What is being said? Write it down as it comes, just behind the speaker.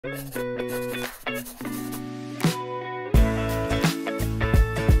One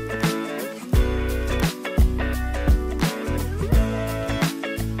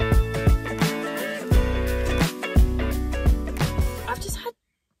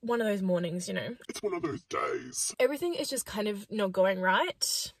of those mornings, you know. It's one of those days. Everything is just kind of not going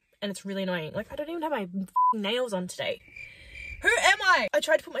right, and it's really annoying. Like, I don't even have my nails on today. Who am I? I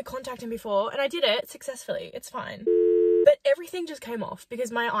tried to put my contact in before, and I did it successfully. It's fine. But everything just came off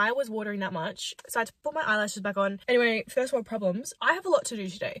because my eye was watering that much. So I had to put my eyelashes back on. Anyway, first world problems. I have a lot to do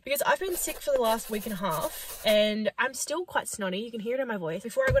today because I've been sick for the last week and a half and I'm still quite snotty. You can hear it in my voice.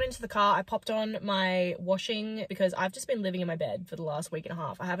 Before I got into the car, I popped on my washing because I've just been living in my bed for the last week and a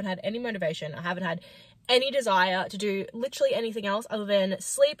half. I haven't had any motivation. I haven't had any desire to do literally anything else other than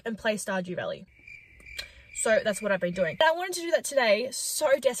sleep and play Stardew Valley. So that's what I've been doing. And I wanted to do that today so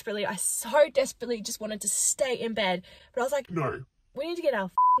desperately. I so desperately just wanted to stay in bed. But I was like, no. We need to get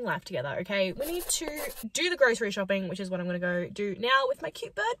our life together, okay? We need to do the grocery shopping, which is what I'm going to go do now with my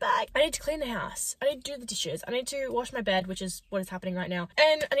cute bird bag. I need to clean the house. I need to do the dishes. I need to wash my bed, which is what is happening right now.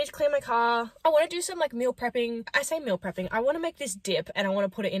 And I need to clean my car. I want to do some like meal prepping. I say meal prepping. I want to make this dip and I want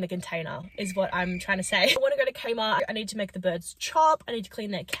to put it in a container is what I'm trying to say. I want to go to Kmart. I need to make the birds chop. I need to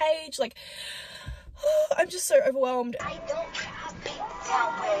clean their cage. Like, I'm just so overwhelmed. I don't have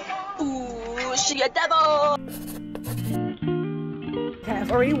pizza. Ooh, she a devil. Okay,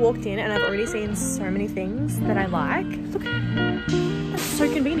 I've already walked in and I've already seen so many things that I like. Look, that's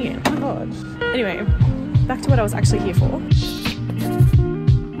so convenient. Oh my god. Anyway, back to what I was actually here for.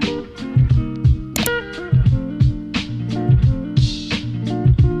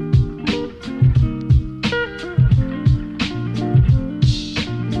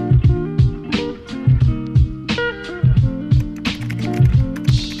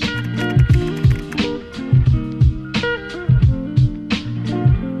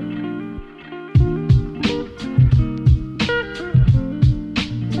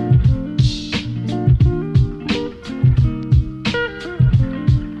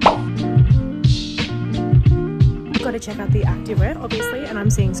 Got to check out the activewear obviously, and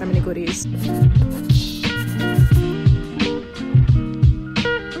I'm seeing so many goodies.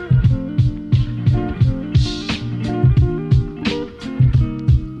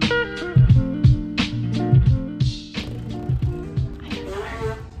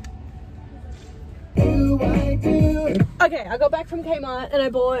 Okay, I got back from Kmart and I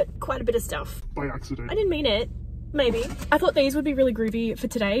bought quite a bit of stuff. By accident. I didn't mean it. Maybe. I thought these would be really groovy for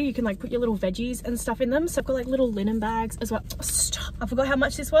today. You can like put your little veggies and stuff in them. So I've got like little linen bags as well. Oh, stop. I forgot how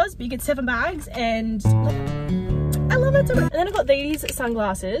much this was, but you get 7 bags and I love it so much. And then I've got these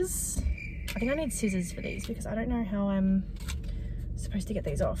sunglasses. I think I need scissors for these because I don't know how I'm supposed to get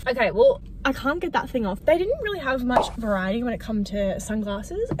these off. Okay, well, I can't get that thing off. They didn't really have much variety when it comes to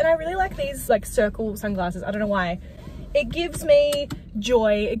sunglasses. And I really like these like circle sunglasses. I don't know why. It gives me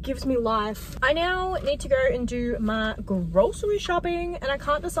joy, it gives me life. I now need to go and do my grocery shopping and I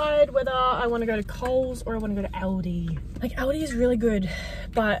can't decide whether I want to go to Coles or I want to go to Aldi. Like Aldi is really good,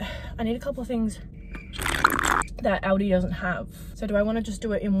 but I need a couple of things that Aldi doesn't have. So do I want to just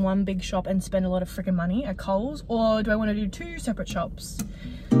do it in one big shop and spend a lot of freaking money at Coles, or do I want to do 2 separate shops?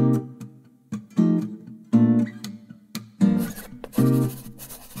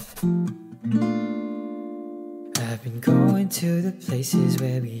 I've been going to the places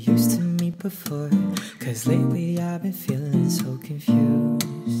where we used to meet before, 'cause lately I've been feeling so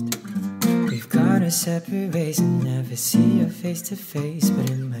confused. We've gone our separate ways and never see you face to face, but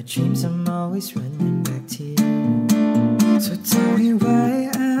in my dreams I'm always running back to you. So tell me why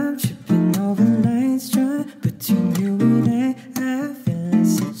I'm tripping over lines, drawn between you and I feel like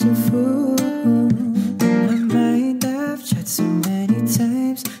such a fool. In my mind I've tried so many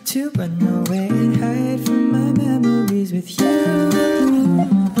times to run away and hide from my memories with you.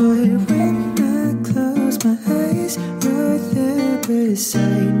 But when I close my eyes, you're there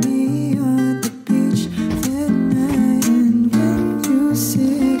beside me on the beach that night. And when you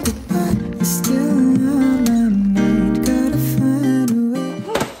say goodbye, it's still on my mind. Gotta find a way.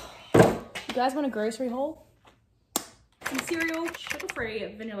 You guys want a grocery haul? Some cereal,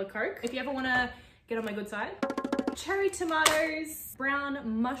 sugar-free vanilla Coke. If you ever want to get on my good side. Cherry tomatoes, brown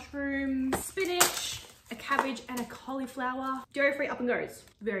mushrooms, spinach, a cabbage and a cauliflower. Dairy-free up and goes,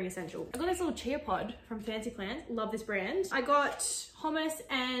 very essential. I got this little chia pod from Fancy Plants, love this brand. I got hummus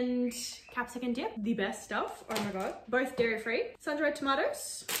and capsicum dip, the best stuff, oh my god. Both dairy-free. Sun-dried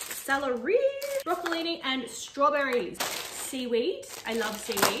tomatoes, celery, broccolini and strawberries. Seaweed, I love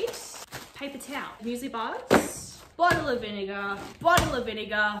seaweed. Paper towel, muesli bars. Bottle of vinegar,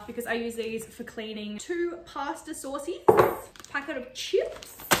 because I use these for cleaning. 2 pasta sauces, packet of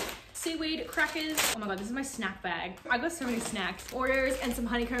chips, seaweed crackers. Oh my God, this is my snack bag. I got so many snacks. Oreos and some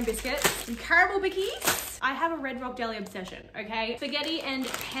honeycomb biscuits. Some caramel bickies. I have a Red Rock Deli obsession, okay? Spaghetti and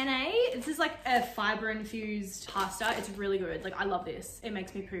penne. This is like a fiber-infused pasta. It's really good. Like, I love this. It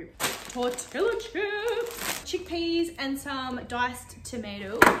makes me poop. Tortilla chips. Chickpeas and some diced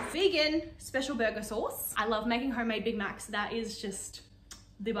tomato. Vegan special burger sauce. I love making homemade Big Macs. That is just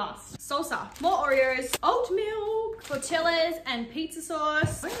the best. Salsa, more Oreos, oat milk, tortillas, and pizza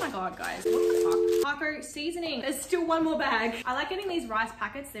sauce. Oh my God, guys, what the fuck? Taco seasoning. There's still one more bag. I like getting these rice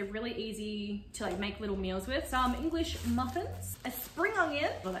packets. They're really easy to like make little meals with. Some English muffins, a spring onion.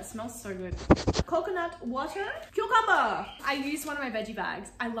 Oh, that smells so good. Coconut water, cucumber. I used one of my veggie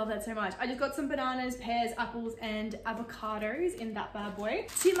bags. I love that so much. I just got some bananas, pears, apples, and avocados in that bad boy.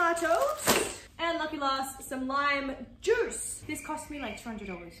 Tomatoes. And lucky last, some lime juice. This cost me like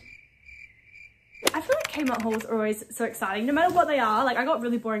 $200. I feel like Kmart hauls are always so exciting, no matter what they are. Like, I got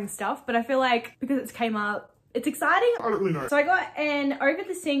really boring stuff, but I feel like because it's Kmart, it's exciting. I don't really know. So I got an over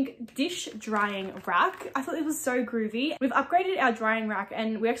the sink dish drying rack. I thought it was so groovy. We've upgraded our drying rack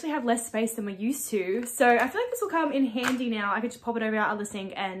and we actually have less space than we used to. So I feel like this will come in handy now. I could just pop it over our other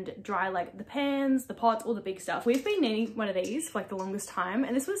sink and dry like the pans, the pots, all the big stuff. We've been needing one of these for like the longest time,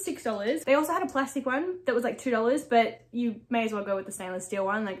 and this was $6. They also had a plastic one that was like $2, but you may as well go with the stainless steel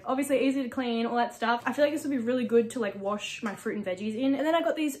one. Like, obviously easy to clean, all that stuff. I feel like this would be really good to like wash my fruit and veggies in. And then I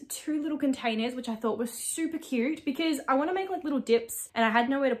got these 2 little containers, which I thought were super cute because I want to make like little dips and I had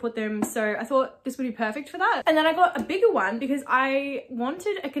nowhere to put them, so I thought this would be perfect for that. And then I got a bigger one because I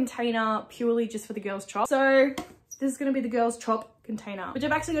wanted a container purely just for the girls' chop. So this is going to be the girls' chop container, which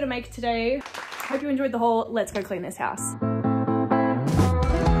I've actually got to make today. Hope you enjoyed the haul. Let's go clean this house.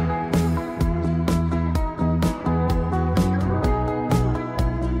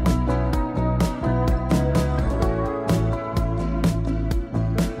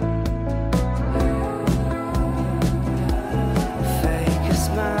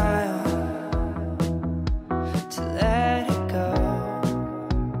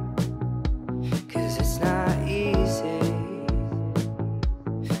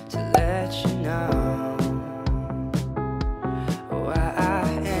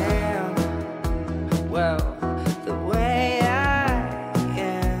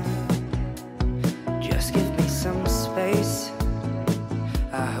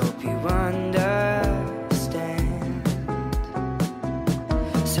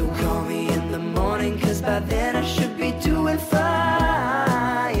 By then I should be doing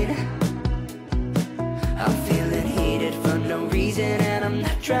fine. I'm feeling heated for no reason, and I'm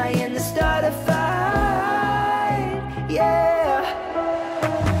not trying to start a fight. Yeah,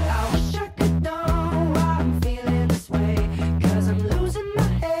 I wish I could know why I'm feeling this way, 'cause I'm losing my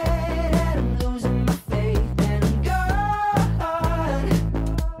head and I'm losing my faith, and I'm gone,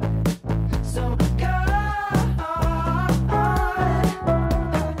 so gone.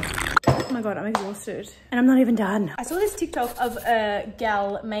 Oh my God, I'm exhausted and I'm not even done. I saw this TikTok of a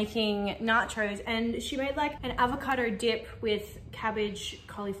gal making nachos and she made like an avocado dip with cabbage,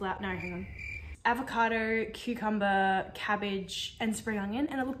 cauliflower, no, hang on. Avocado, cucumber, cabbage, and spring onion,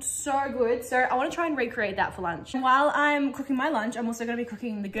 and it looked so good. So I want to try and recreate that for lunch. And while I'm cooking my lunch, I'm also going to be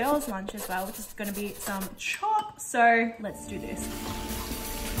cooking the girls' lunch as well, which is going to be some chop. So let's do this.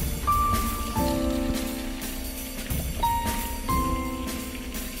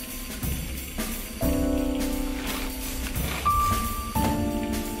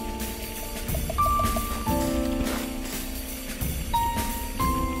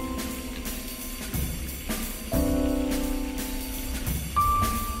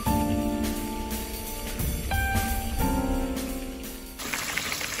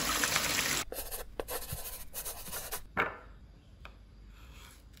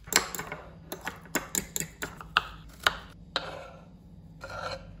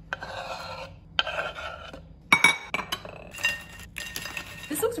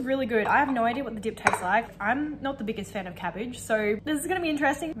 This looks really good. I have no idea what the dip tastes like. I'm not the biggest fan of cabbage, so this is gonna be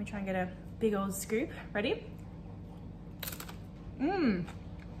interesting. Let me try and get a big old scoop. Ready? Mmm.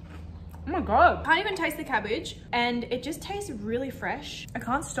 Oh my God. Can't even taste the cabbage, and it just tastes really fresh. I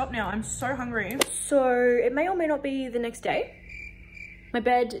can't stop now. I'm so hungry. So it may or may not be the next day. My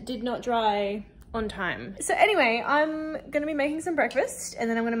bed did not dry on time. So anyway, I'm gonna be making some breakfast, and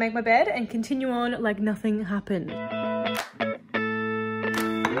then I'm gonna make my bed and continue on like nothing happened.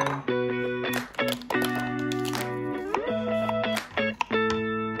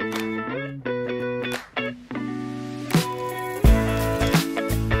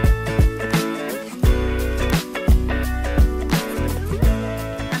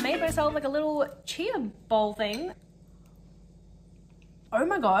 Like a little chia bowl thing. Oh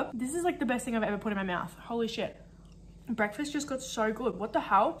my god, this is like the best thing I've ever put in my mouth. Holy shit. Breakfast just got so good. What the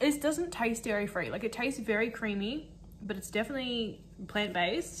hell? It doesn't taste dairy free. Like, it tastes very creamy, but it's definitely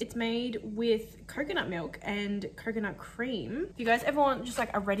plant-based. It's made with coconut milk and coconut cream. If you guys ever want just like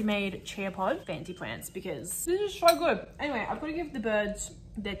a ready-made chia pod, fancy plants, because this is so good. Anyway, I've got to give the birds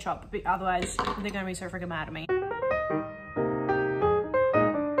their chop, but otherwise they're gonna be so freaking mad at me.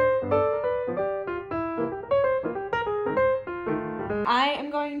 I am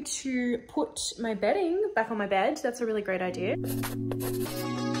going to put my bedding back on my bed. That's a really great idea.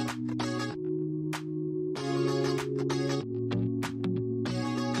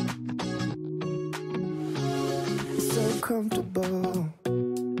 Comfortable,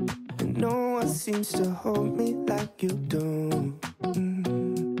 and no one seems to hold me like you do.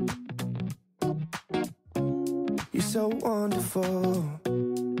 You're so wonderful,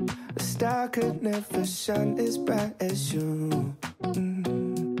 a star could never shine as bright as you.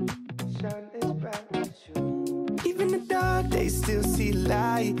 Shine as bright as you. Even the dark days still see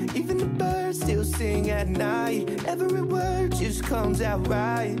light, even the birds still sing at night. Every word just comes out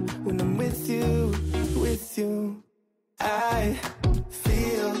right when I'm with you, with you. I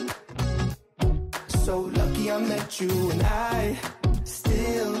feel so lucky I met you, and I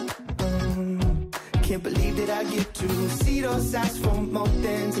still can't believe that I get to see those eyes for more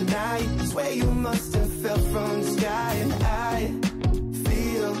than tonight. Swear you must have fell from the sky, and I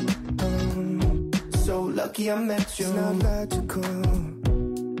feel so lucky I met you. It's not logical,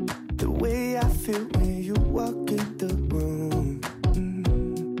 the way I feel when you walk in the room.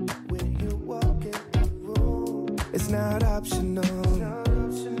 It's not optional.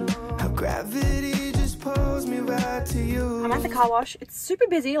 How gravity just pulls me right to you. I'm at the car wash. It's super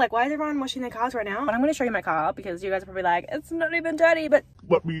busy. Like, why is everyone washing their cars right now? But I'm going to show you my car because you guys are probably like, it's not even dirty, but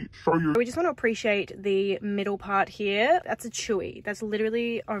let me show you. We just want to appreciate the middle part here. That's a chewy. That's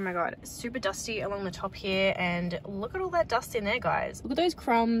literally, oh my god, super dusty along the top here, and look at all that dust in there, guys. Look at those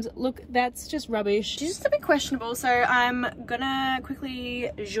crumbs. Look, that's just rubbish. She's just a bit questionable, so I'm gonna quickly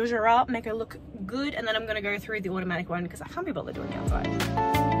zhuzh her up, make her look good, and then I'm gonna go through the automatic one because I can't be bothered doing the outside.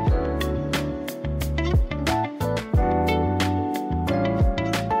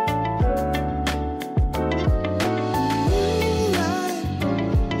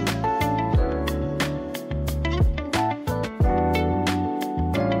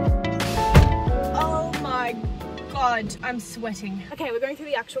 I'm sweating. Okay, we're going through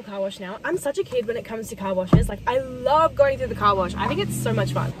the actual car wash now. I'm such a kid when it comes to car washes. Like, I love going through the car wash. I think it's so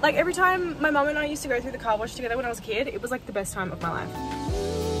much fun. Like, every time my mum and I used to go through the car wash together when I was a kid, it was like the best time of my life.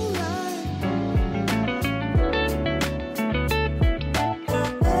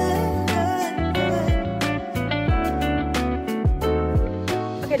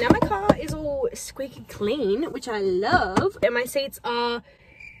 Okay, now my car is all squeaky clean, which I love. And my seats are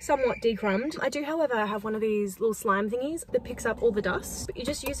somewhat decrumbed. I do, however, have one of these little slime thingies that picks up all the dust. But you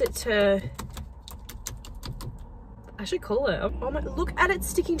just use it to, I should call it. Oh my, look at it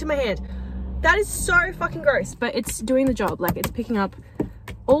sticking to my hand. That is so fucking gross. But it's doing the job. Like, it's picking up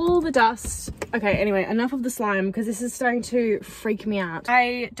all the dust. Okay, anyway, enough of the slime because this is starting to freak me out.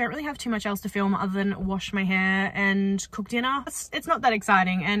 I don't really have too much else to film other than wash my hair and cook dinner. It's not that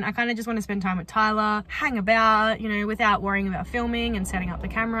exciting, and I kind of just want to spend time with Tyler, hang about, you know, without worrying about filming and setting up the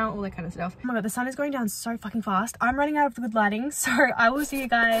camera, all that kind of stuff. Oh my god, the sun is going down so fucking fast. I'm running out of the good lighting, so I will see you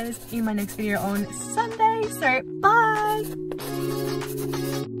guys in my next video on Sunday. So bye.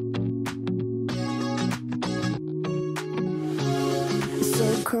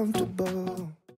 So comfortable.